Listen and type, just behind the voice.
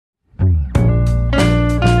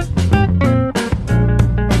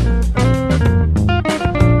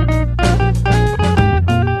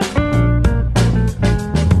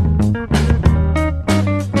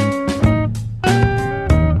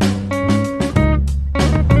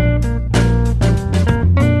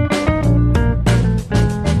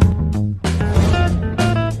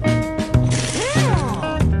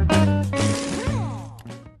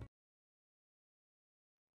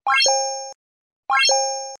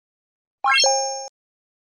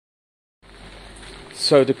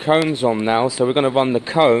So the cone's on now, so we're going to run the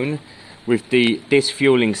cone with this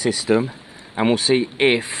fueling system, and we'll see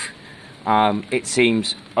if it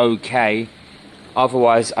seems okay.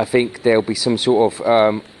 Otherwise, I think there'll be some sort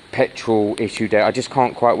of petrol issue there. I just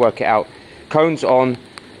can't quite work it out. Cone's on.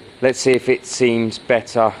 Let's see if it seems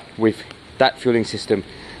better with that fueling system.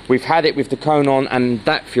 We've had it with the cone on and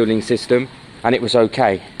that fueling system, and it was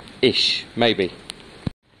okay-ish, maybe.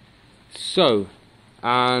 So,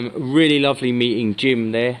 really lovely meeting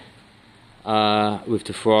Jim there with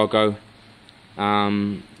the Fargo.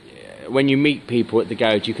 When you meet people at the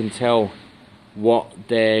garage, you can tell what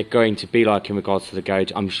they're going to be like in regards to the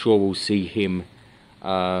garage. I'm sure we'll see him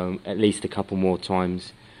at least a couple more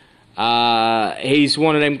times. He's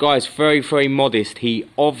one of them guys, very, very modest. He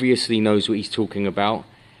obviously knows what he's talking about.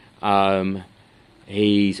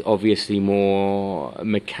 He's obviously more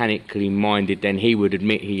mechanically minded than he would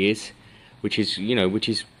admit he is, which is, you know, which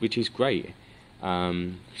is great.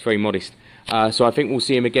 He's very modest. So I think we'll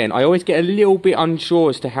see him again. I always get a little bit unsure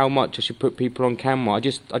as to how much I should put people on camera. I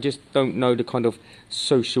just don't know the kind of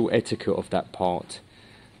social etiquette of that part.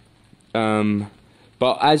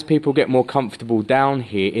 But as people get more comfortable down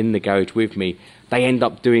here in the garage with me, they end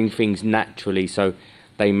up doing things naturally. So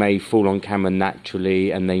they may fall on camera naturally,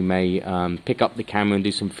 and they may pick up the camera and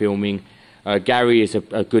do some filming. Gary is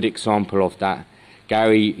a good example of that.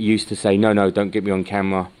 Gary used to say, no, don't get me on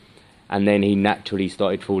camera. And then he naturally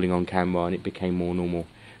started falling on camera, and it became more normal.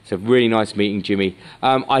 So really nice meeting Jimmy.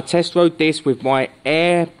 I test rode this with my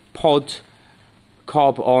AirPod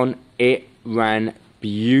carb on. It ran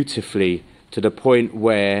beautifully, to the point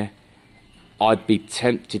where I'd be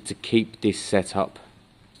tempted to keep this setup.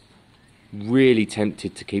 Really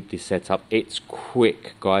tempted to keep this setup. It's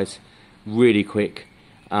quick, guys. Really quick.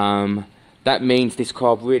 That means this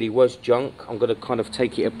carb really was junk. I'm going to kind of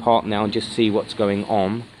take it apart now and just see what's going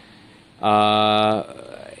on.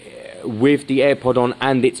 With the AirPod on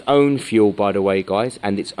and its own fuel, by the way, guys,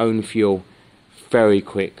 and its own fuel, very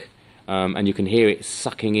quick. And you can hear it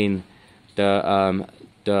sucking in the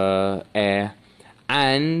air.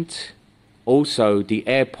 And also the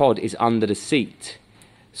AirPod is under the seat,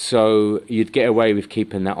 so you'd get away with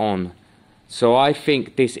keeping that on. So I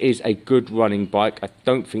think this is a good running bike. I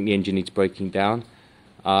don't think the engine needs breaking down.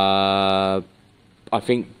 I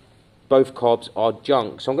think both carbs are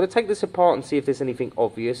junk. So I'm going to take this apart and see if there's anything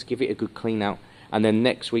obvious, give it a good clean out, and then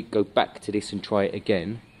next week go back to this and try it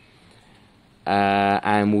again.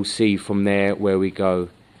 And we'll see from there where we go.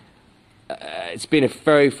 It's been a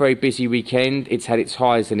very, very busy weekend. It's had its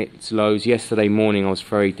highs and its lows. Yesterday morning I was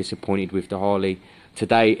very disappointed with the Harley.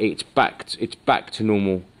 Today it's back to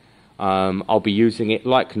normal. I'll be using it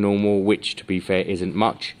like normal, which to be fair isn't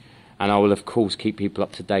much, and I will of course keep people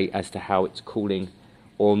up to date as to how it's cooling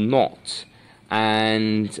or not.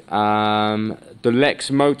 And the Lex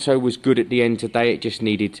Moto was good at the end today. It just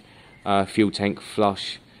needed fuel tank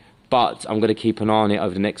flush, but I'm going to keep an eye on it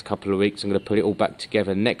over the next couple of weeks. I'm going to put it all back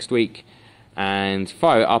together next week and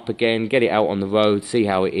fire it up again, get it out on the road, see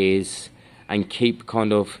how it is, and keep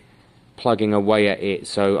kind of plugging away at it.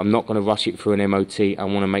 So I'm not going to rush it through an MOT. I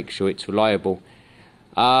want to make sure it's reliable.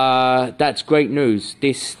 That's great news.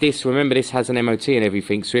 Remember, this has an MOT and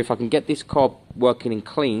everything, so if I can get this carb working and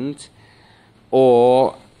cleaned,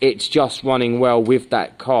 or it's just running well with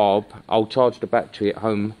that carb, I'll charge the battery at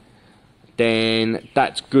home, then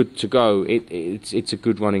that's good to go. It's a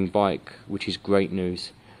good running bike, which is great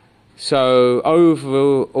news. So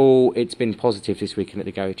overall, it's been positive this weekend at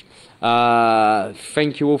the garage.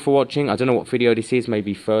 Thank you all for watching. I don't know what video this is,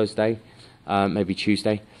 maybe Thursday, maybe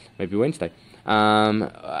Tuesday, maybe Wednesday.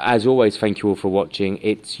 As always, thank you all for watching.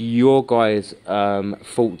 It's your guys'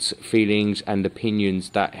 thoughts, feelings and opinions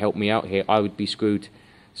that help me out here. I would be screwed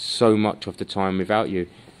so much of the time without you.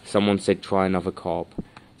 Someone said try another carb,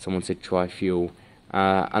 someone said try fuel,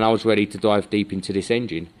 and I was ready to dive deep into this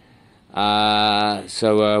engine.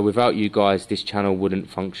 So without you guys, this channel wouldn't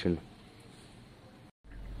function.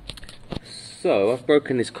 So I've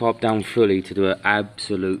broken this carb down fully to do an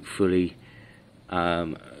absolute fully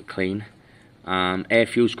clean. Air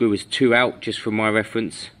fuel screw was 2 out, just for my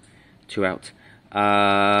reference. 2 out.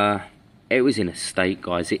 It was in a state,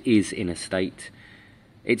 guys. It is in a state.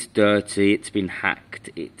 It's dirty. It's been hacked.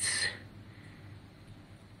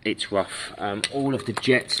 It's rough. All of the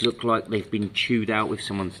jets look like they've been chewed out with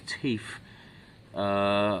someone's teeth.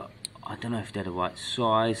 I don't know if they're the right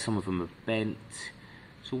size. Some of them are bent.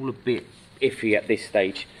 It's all a bit iffy at this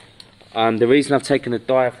stage. The reason I've taken the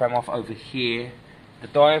diaphragm off over here, the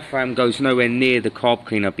diaphragm goes nowhere near the carb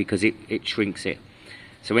cleaner because it shrinks it.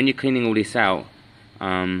 So when you're cleaning all this out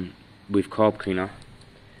with carb cleaner,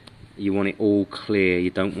 You want it all clear. You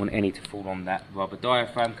don't want any to fall on that rubber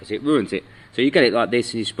diaphragm because it ruins it. So you get it like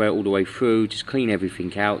this and you spray it all the way through. Just clean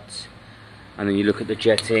everything out. And then you look at the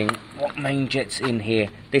jetting. What main jet's in here?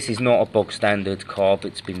 This is not a bog standard carb.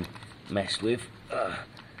 It's been messed with.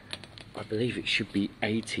 I believe it should be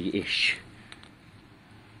 80-ish.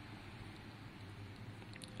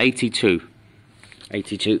 82.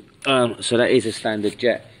 So that is a standard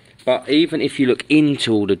jet. But even if you look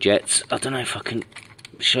into all the jets, I don't know if I can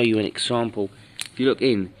show you an example. If you look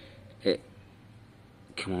in,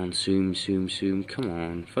 come on, zoom, come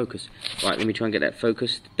on, focus. Right, let me try and get that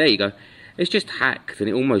focused. There you go. It's just hacked and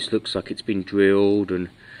it almost looks like it's been drilled, and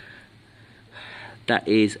that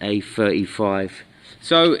is a 35.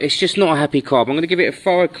 So it's just not a happy carb. I'm going to give it a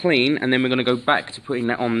thorough clean, and then we're going to go back to putting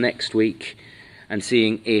that on next week and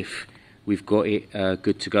seeing if we've got it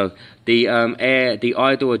good to go. The the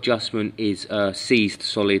idle adjustment is seized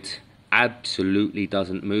solid, absolutely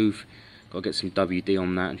doesn't move. Got to get some WD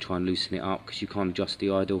on that and try and loosen it up because you can't adjust the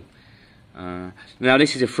idle. Now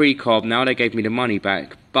this is a free carb. Now they gave me the money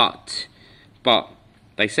back, but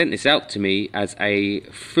they sent this out to me as a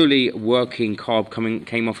fully working carb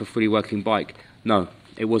came off a fully working bike. No,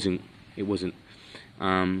 it wasn't.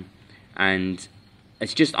 And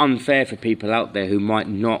it's just unfair for people out there who might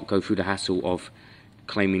not go through the hassle of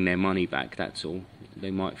claiming their money back, that's all. They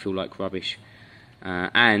might feel like rubbish.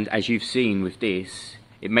 And as you've seen with this,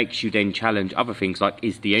 it makes you then challenge other things like,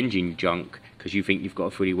 is the engine junk? Because you think you've got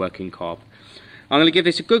a fully working carb. I'm going to give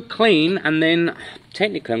this a good clean, and then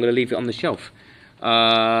technically I'm going to leave it on the shelf.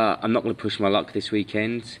 I'm not going to push my luck this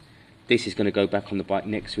weekend. This is going to go back on the bike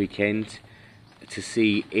next weekend to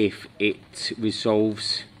see if it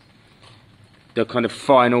resolves the kind of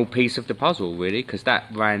final piece of the puzzle, really, because that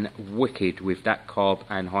ran wicked with that carb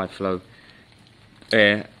and high flow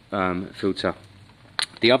air filter.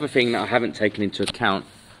 The other thing that I haven't taken into account,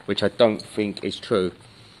 which I don't think is true,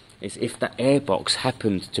 is if that airbox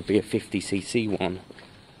happened to be a 50cc one,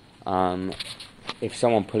 if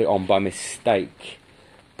someone put it on by mistake.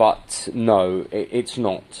 But no, it's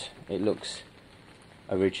not. It looks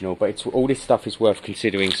original, but all this stuff is worth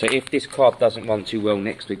considering. So if this carb doesn't run too well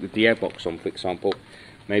next week with the airbox on, for example,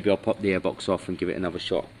 maybe I'll pop the airbox off and give it another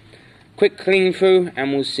shot. Quick clean through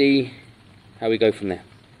and we'll see how we go from there.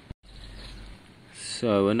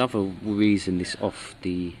 So another reason this off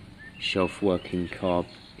the shelf working carb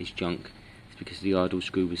is junk is because the idle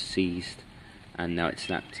screw was seized and now it's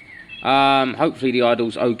snapped. Hopefully the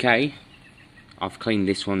idle's okay. I've cleaned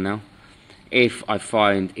this one now. If I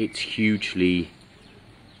find it's hugely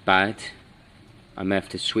bad, I may have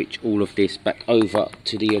to switch all of this back over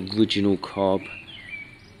to the original carb.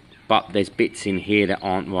 But there's bits in here that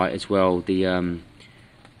aren't right as well.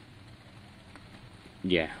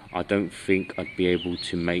 Yeah, I don't think I'd be able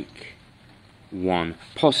to make one.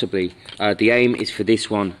 Possibly. The aim is for this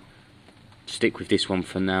one. Stick with this one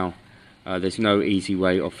for now. There's no easy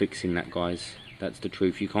way of fixing that, guys. That's the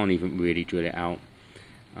truth. You can't even really drill it out.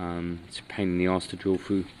 It's a pain in the arse to drill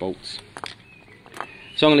through bolts.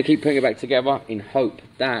 So I'm going to keep putting it back together in hope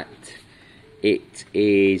that it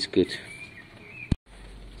is good.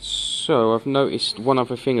 So I've noticed one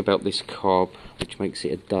other thing about this carb which makes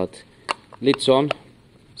it a dud. Lid's on,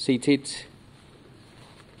 seated.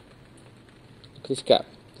 Look at this gap.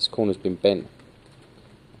 This corner's been bent.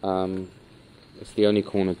 It's the only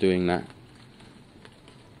corner doing that.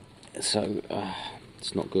 So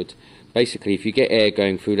it's not good. Basically, if you get air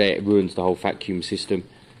going through there, it ruins the whole vacuum system.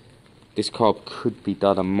 This carb could be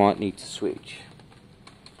done. I might need to switch.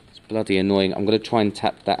 It's bloody annoying. I'm going to try and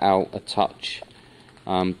tap that out a touch.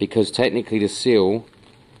 Because technically the seal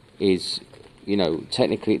is, you know,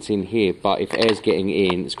 technically it's in here. But if air's getting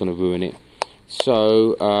in, it's going to ruin it.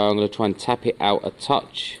 So I'm going to try and tap it out a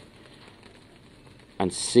touch.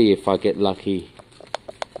 And see if I get lucky.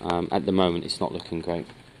 At the moment, it's not looking great.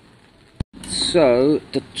 So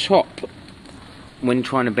the top, when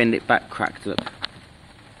trying to bend it back, cracked. Look,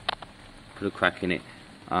 put a crack in it.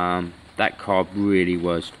 That carb really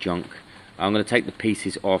was junk. I'm going to take the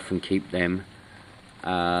pieces off and keep them,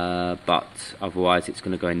 but otherwise it's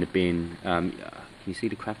going to go in the bin. Can you see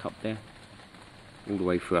the crack up there? All the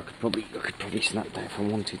way through. I could probably snap that if I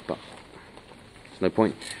wanted, but there's no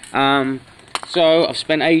point. So I've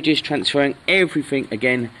spent ages transferring everything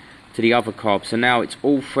again to the other carb, so now it's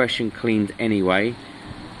all fresh and cleaned anyway,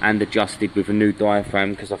 and adjusted with a new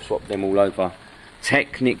diaphragm because I've swapped them all over.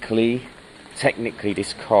 Technically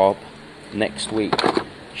this carb next week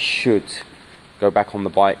should go back on the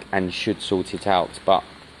bike and should sort it out, but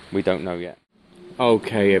we don't know yet.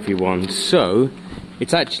 Okay everyone, so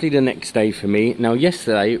it's actually the next day for me. Now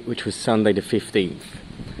yesterday, which was Sunday the 15th,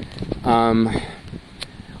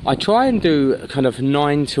 I try and do kind of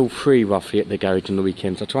 9 till 3 roughly at the garage on the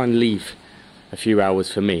weekends. I try and leave a few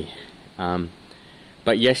hours for me.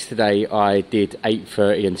 But yesterday I did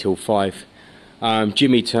 8:30 until 5.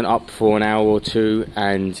 Jimmy turned up for an hour or two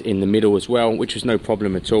and in the middle as well, which was no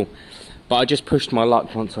problem at all. But I just pushed my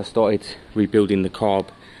luck once I started rebuilding the carb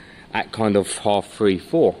at kind of 3:30,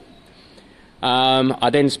 4. I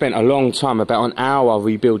then spent a long time, about an hour,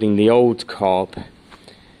 rebuilding the old carb,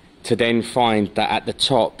 to then find that at the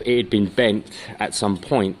top it had been bent at some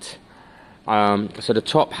point. So the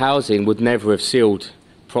top housing would never have sealed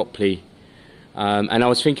properly. And I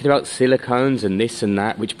was thinking about silicones and this and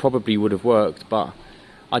that, which probably would have worked, but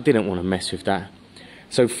I didn't want to mess with that.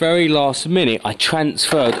 So very last minute, I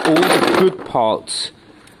transferred all the good parts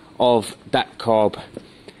of that carb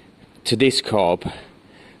to this carb.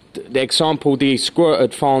 The example, the Squirt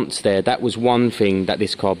Advance there, that was one thing that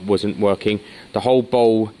this carb wasn't working. The whole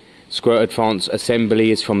bowl Squirt Advance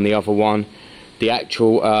assembly is from the other one. The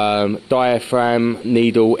actual diaphragm,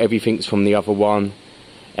 needle, everything's from the other one,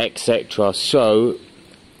 etc. So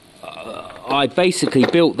I basically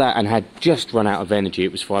built that and had just run out of energy.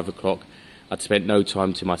 It was 5 o'clock. I'd spent no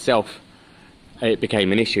time to myself. It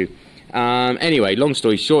became an issue. Anyway, long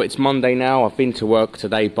story short, it's Monday now. I've been to work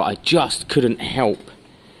today, but I just couldn't help.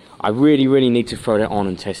 I really need to throw that on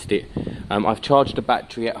and test it. I've charged the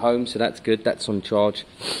battery at home, so that's good. That's on charge.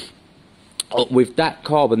 With that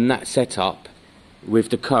carb and that setup, with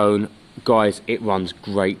the cone, guys, it runs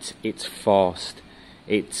great. It's fast.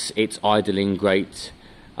 It's idling great.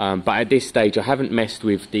 But at this stage, I haven't messed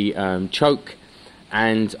with the choke,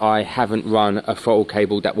 and I haven't run a throttle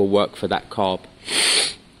cable that will work for that carb.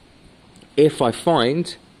 If I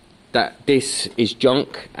find that this is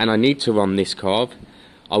junk and I need to run this carb,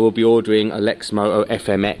 I will be ordering a Lexmoto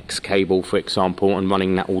FMX cable, for example, and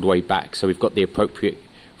running that all the way back. So we've got the appropriate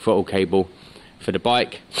throttle cable for the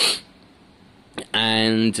bike,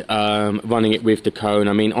 and running it with the cone.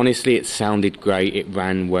 I mean, honestly, it sounded great. It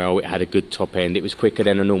ran well. It had a good top end. It was quicker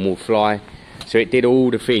than a normal fly. So it did all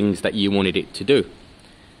the things that you wanted it to do.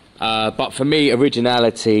 But for me,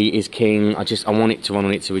 originality is king. I want it to run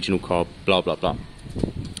on its original carb, blah, blah, blah.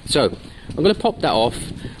 So I'm going to pop that off.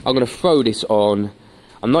 I'm going to throw this on.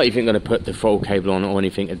 I'm not even going to put the throttle cable on or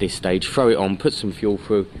anything at this stage. Throw it on, put some fuel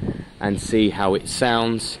through, and see how it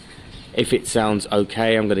sounds. If it sounds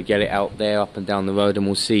okay, I'm going to get it out there, up and down the road, and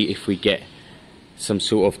we'll see if we get some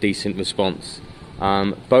sort of decent response.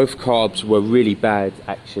 Both carbs were really bad,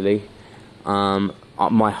 actually.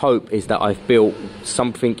 My hope is that I've built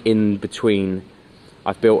something in between.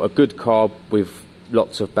 I've built a good carb with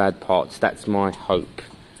lots of bad parts. That's my hope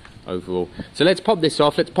overall. So let's pop this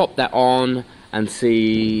off. Let's pop that on and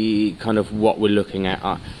see kind of what we're looking at.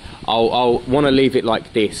 I'll want to leave it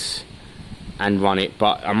like this and run it,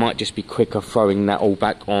 but I might just be quicker throwing that all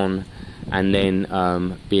back on and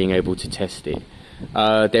then being able to test it.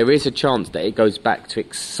 There is a chance that it goes back to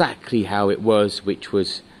exactly how it was, which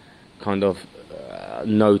was kind of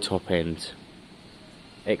no top end.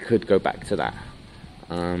 It could go back to that,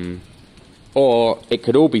 or it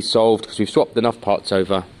could all be solved because we've swapped enough parts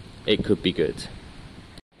over. It could be good.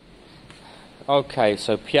 Okay,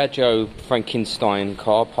 so Piaggio Frankenstein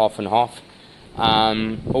carb, half and half,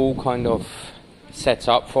 all kind of set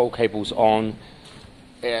up, throttle cables on.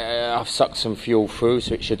 I've sucked some fuel through,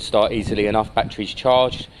 so it should start easily enough. Battery's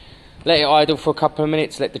charged. Let it idle for a couple of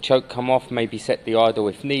minutes, let the choke come off, maybe set the idle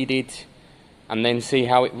if needed, and then see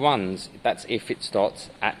how it runs. That's if it starts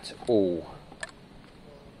at all.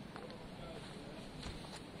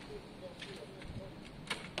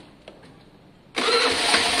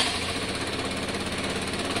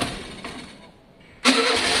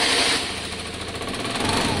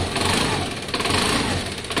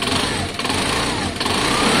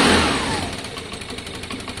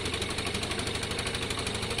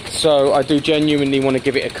 So I do genuinely want to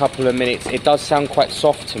give it a couple of minutes. It does sound quite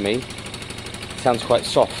soft to me. It sounds quite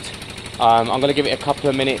soft. I'm going to give it a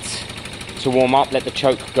couple of minutes to warm up, let the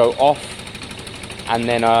choke go off, and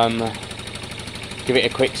then give it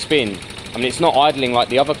a quick spin. I mean, it's not idling like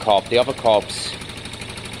the other carb. The other carb's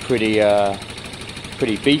pretty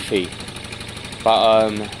beefy,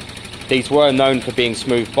 but these were known for being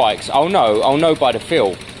smooth bikes. I'll know by the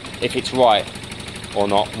feel if it's right or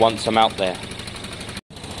not once I'm out there.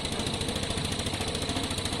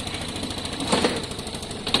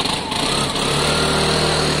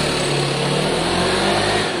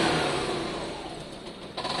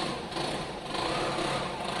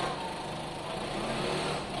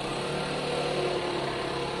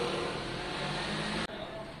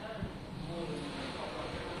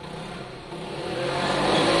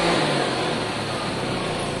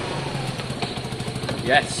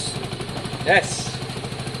 Yes. Yes.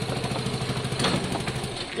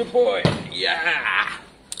 Good boy. Yeah.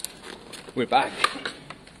 We're back.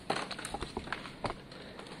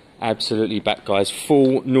 Absolutely back, guys.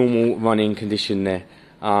 Full normal running condition there.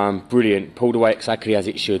 Brilliant. Pulled away exactly as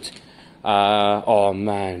it should. Oh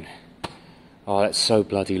man. Oh, that's so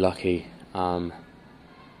bloody lucky.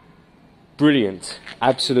 Brilliant.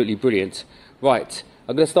 Absolutely brilliant. Right.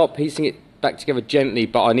 I'm going to start piecing it back together gently,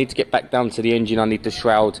 but I need to get back down to the engine. I need the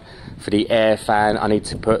shroud for the air fan. I need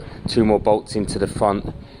to put 2 more bolts into the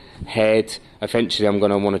front head. Eventually I'm going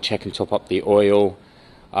to want to check and top up the oil.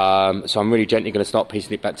 So I'm really gently going to start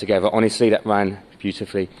piecing it back together. Honestly, that ran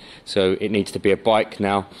beautifully, so it needs to be a bike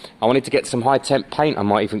now. I wanted to get some high temp paint. I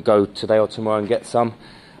might even go today or tomorrow and get some.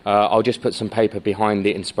 I'll just put some paper behind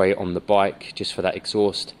it and spray it on the bike just for that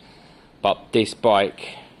exhaust. But this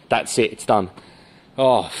bike, that's it, it's done.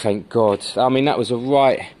 Oh, thank God. I mean, that was a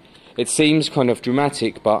right... It seems kind of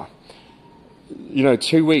dramatic, but, you know,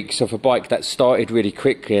 2 weeks of a bike that started really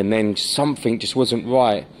quickly and then something just wasn't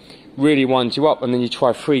right. Really winds you up, and then you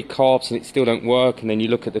try 3 carbs and it still don't work, and then you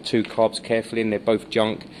look at the 2 carbs carefully and they're both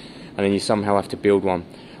junk, and then you somehow have to build one.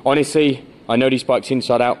 Honestly, I know these bikes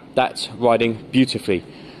inside out. That's riding beautifully.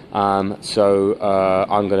 So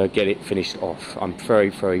I'm going to get it finished off. I'm very,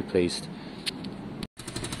 very pleased.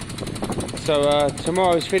 So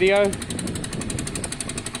tomorrow's video,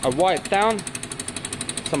 a wipe down,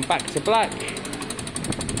 some back to black,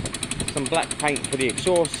 some black paint for the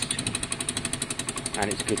exhaust,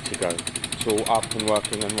 and it's good to go. It's all up and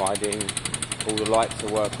working and riding, all the lights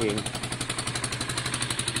are working.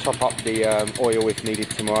 Top up the oil if needed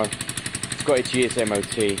tomorrow. It's got its year's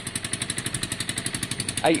MOT.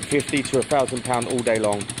 850 to £1,000 all day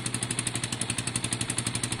long.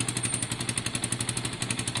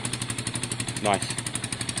 Nice.